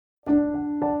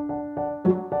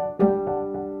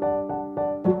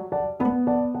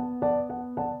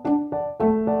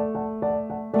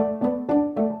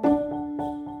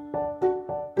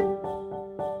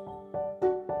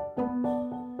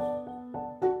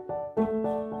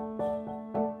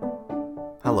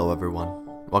Hello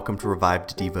everyone, welcome to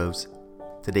Revived Devos.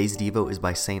 Today's Devo is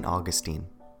by St. Augustine.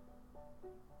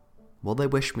 Will they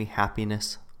wish me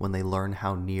happiness when they learn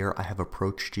how near I have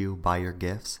approached you by your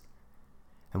gifts?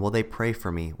 And will they pray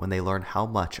for me when they learn how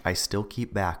much I still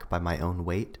keep back by my own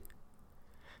weight?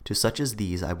 To such as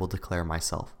these I will declare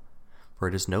myself, for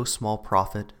it is no small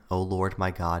profit, O Lord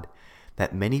my God,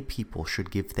 that many people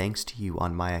should give thanks to you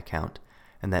on my account,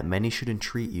 and that many should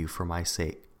entreat you for my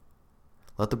sake.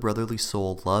 Let the brotherly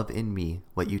soul love in me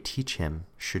what you teach him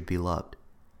should be loved,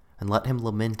 and let him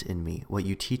lament in me what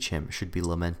you teach him should be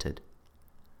lamented.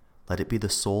 Let it be the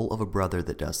soul of a brother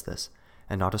that does this,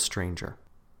 and not a stranger,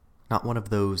 not one of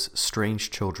those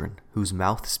strange children whose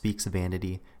mouth speaks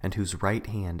vanity and whose right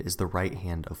hand is the right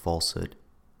hand of falsehood.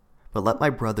 But let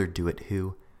my brother do it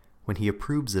who, when he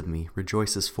approves of me,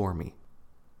 rejoices for me,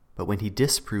 but when he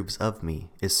disapproves of me,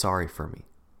 is sorry for me.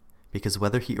 Because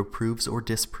whether he approves or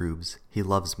disapproves, he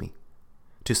loves me.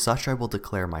 To such I will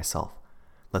declare myself.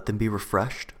 Let them be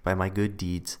refreshed by my good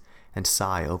deeds, and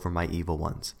sigh over my evil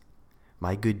ones.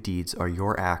 My good deeds are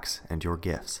your acts and your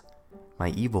gifts.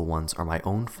 My evil ones are my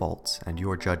own faults and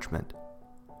your judgment.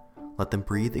 Let them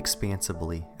breathe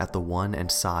expansively at the one and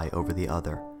sigh over the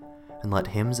other, and let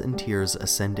hymns and tears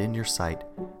ascend in your sight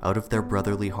out of their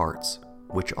brotherly hearts,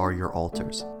 which are your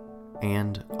altars.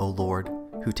 And, O Lord,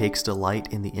 who takes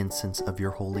delight in the incense of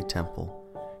your holy temple,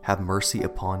 have mercy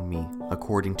upon me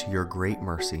according to your great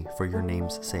mercy for your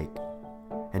name's sake.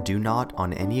 And do not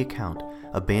on any account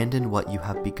abandon what you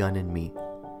have begun in me.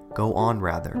 Go on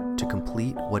rather to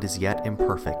complete what is yet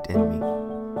imperfect in me.